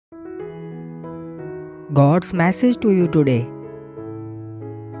God's message to you today.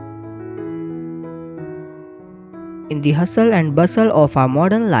 In the hustle and bustle of our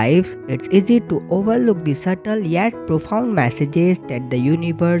modern lives, it's easy to overlook the subtle yet profound messages that the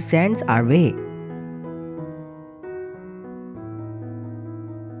universe sends our way.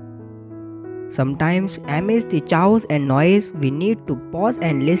 Sometimes, amidst the chaos and noise, we need to pause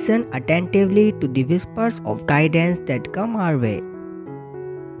and listen attentively to the whispers of guidance that come our way.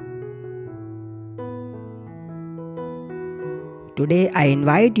 Today, I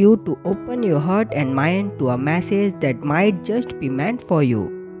invite you to open your heart and mind to a message that might just be meant for you.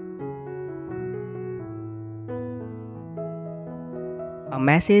 A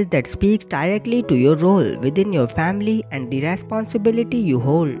message that speaks directly to your role within your family and the responsibility you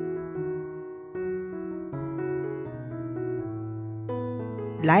hold.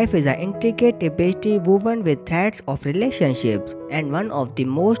 Life is an intricate tapestry woven with threads of relationships, and one of the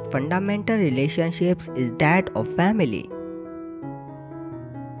most fundamental relationships is that of family.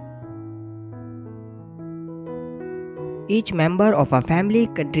 Each member of a family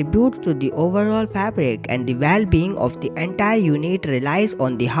contributes to the overall fabric, and the well-being of the entire unit relies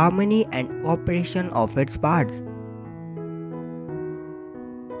on the harmony and cooperation of its parts.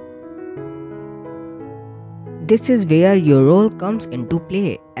 This is where your role comes into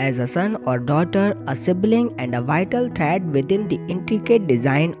play as a son or daughter, a sibling, and a vital thread within the intricate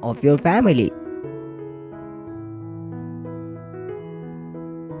design of your family.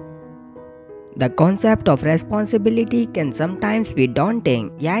 The concept of responsibility can sometimes be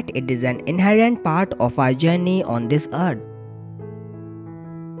daunting, yet it is an inherent part of our journey on this earth.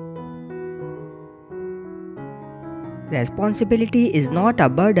 Responsibility is not a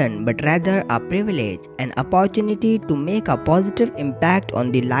burden but rather a privilege, an opportunity to make a positive impact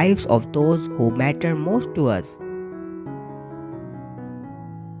on the lives of those who matter most to us.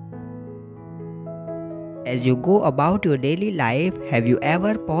 As you go about your daily life, have you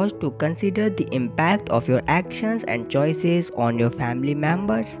ever paused to consider the impact of your actions and choices on your family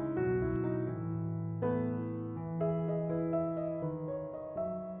members?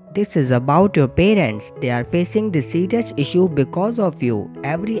 This is about your parents. They are facing this serious issue because of you.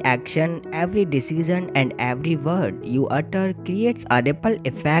 Every action, every decision, and every word you utter creates a ripple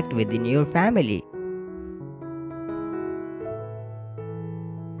effect within your family.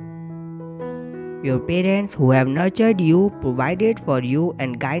 Your parents who have nurtured you, provided for you,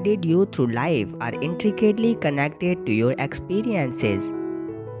 and guided you through life are intricately connected to your experiences.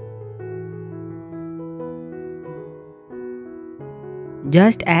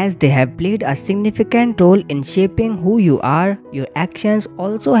 Just as they have played a significant role in shaping who you are, your actions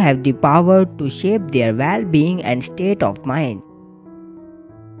also have the power to shape their well-being and state of mind.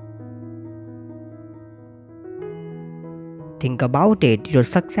 Think about it, your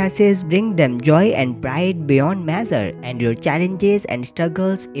successes bring them joy and pride beyond measure, and your challenges and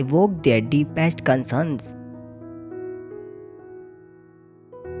struggles evoke their deepest concerns.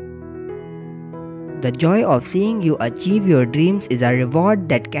 The joy of seeing you achieve your dreams is a reward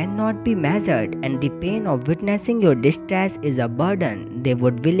that cannot be measured, and the pain of witnessing your distress is a burden they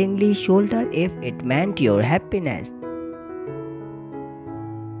would willingly shoulder if it meant your happiness.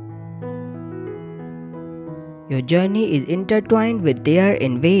 Your journey is intertwined with theirs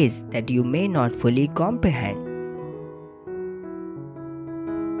in ways that you may not fully comprehend.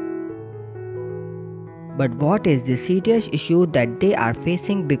 But what is the serious issue that they are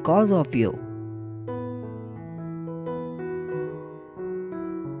facing because of you?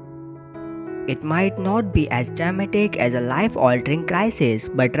 It might not be as dramatic as a life-altering crisis,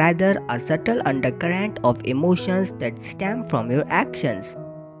 but rather a subtle undercurrent of emotions that stem from your actions.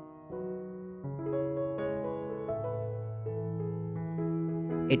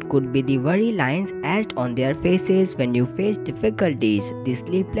 It could be the very lines etched on their faces when you face difficulties, the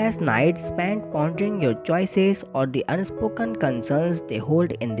sleepless nights spent pondering your choices, or the unspoken concerns they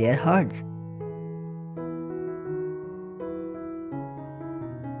hold in their hearts.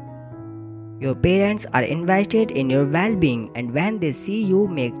 Your parents are invested in your well-being, and when they see you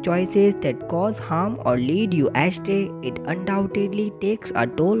make choices that cause harm or lead you astray, it undoubtedly takes a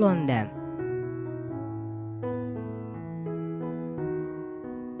toll on them.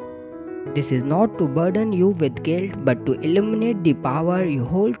 This is not to burden you with guilt, but to illuminate the power you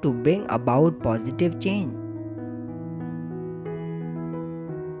hold to bring about positive change.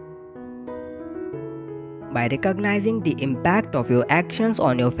 By recognizing the impact of your actions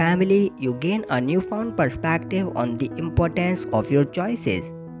on your family, you gain a newfound perspective on the importance of your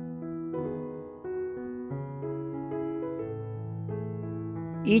choices.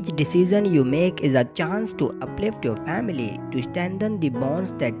 Each decision you make is a chance to uplift your family, to strengthen the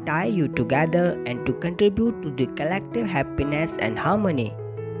bonds that tie you together, and to contribute to the collective happiness and harmony.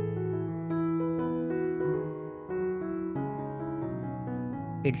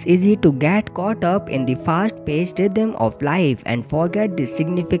 It's easy to get caught up in the fast paced rhythm of life and forget the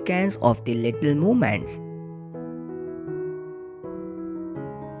significance of the little moments.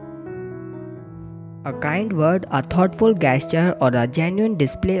 A kind word, a thoughtful gesture, or a genuine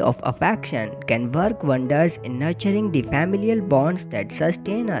display of affection can work wonders in nurturing the familial bonds that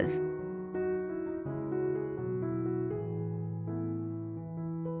sustain us.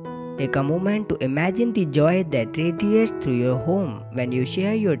 Take a moment to imagine the joy that radiates through your home when you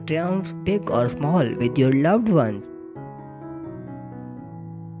share your triumphs, big or small, with your loved ones.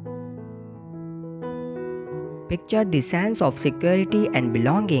 Picture the sense of security and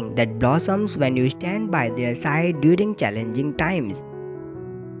belonging that blossoms when you stand by their side during challenging times.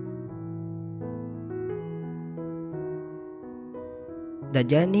 The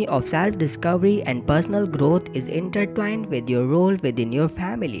journey of self-discovery and personal growth is intertwined with your role within your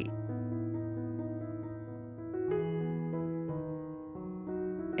family.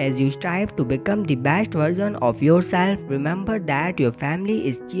 As you strive to become the best version of yourself, remember that your family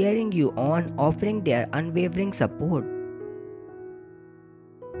is cheering you on, offering their unwavering support.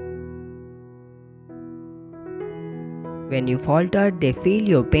 When you falter, they feel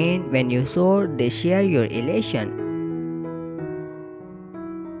your pain. When you soar, they share your elation.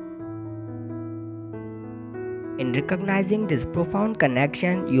 In recognizing this profound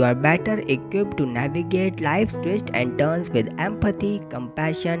connection, you are better equipped to navigate life's twists and turns with empathy,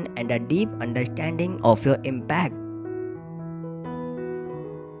 compassion, and a deep understanding of your impact.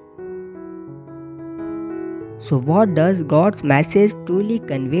 So, what does God's message truly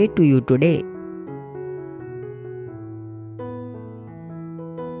convey to you today?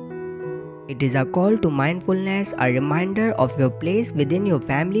 It is a call to mindfulness, a reminder of your place within your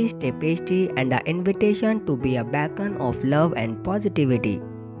family's tapestry, and an invitation to be a beacon of love and positivity.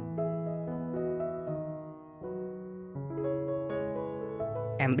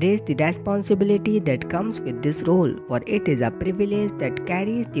 Embrace the responsibility that comes with this role, for it is a privilege that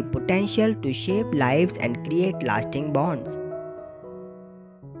carries the potential to shape lives and create lasting bonds.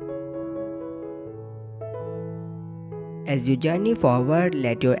 As you journey forward,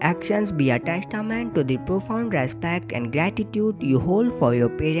 let your actions be a testament to the profound respect and gratitude you hold for your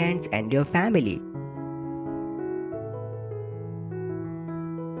parents and your family.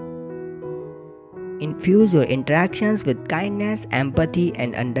 Infuse your interactions with kindness, empathy,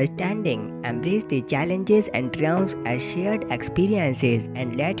 and understanding. Embrace the challenges and triumphs as shared experiences,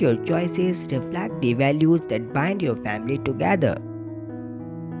 and let your choices reflect the values that bind your family together.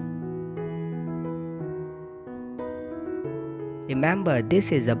 Remember,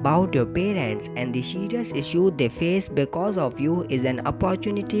 this is about your parents, and the serious issue they face because of you is an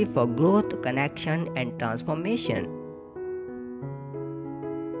opportunity for growth, connection, and transformation.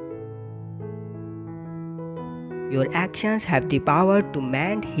 Your actions have the power to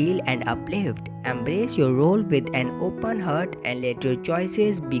mend, heal, and uplift. Embrace your role with an open heart and let your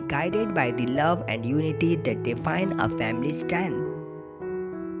choices be guided by the love and unity that define a family's strength.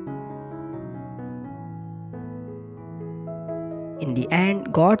 In the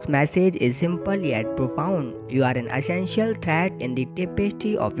end, God's message is simple yet profound. You are an essential thread in the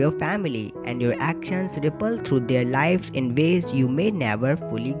tapestry of your family, and your actions ripple through their lives in ways you may never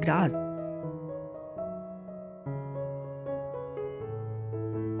fully grasp.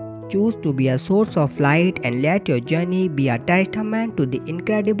 Choose to be a source of light and let your journey be a testament to the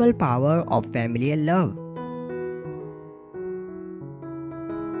incredible power of familial love.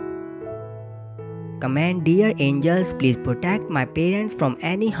 Command, dear angels, please protect my parents from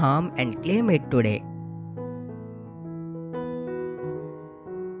any harm and claim it today.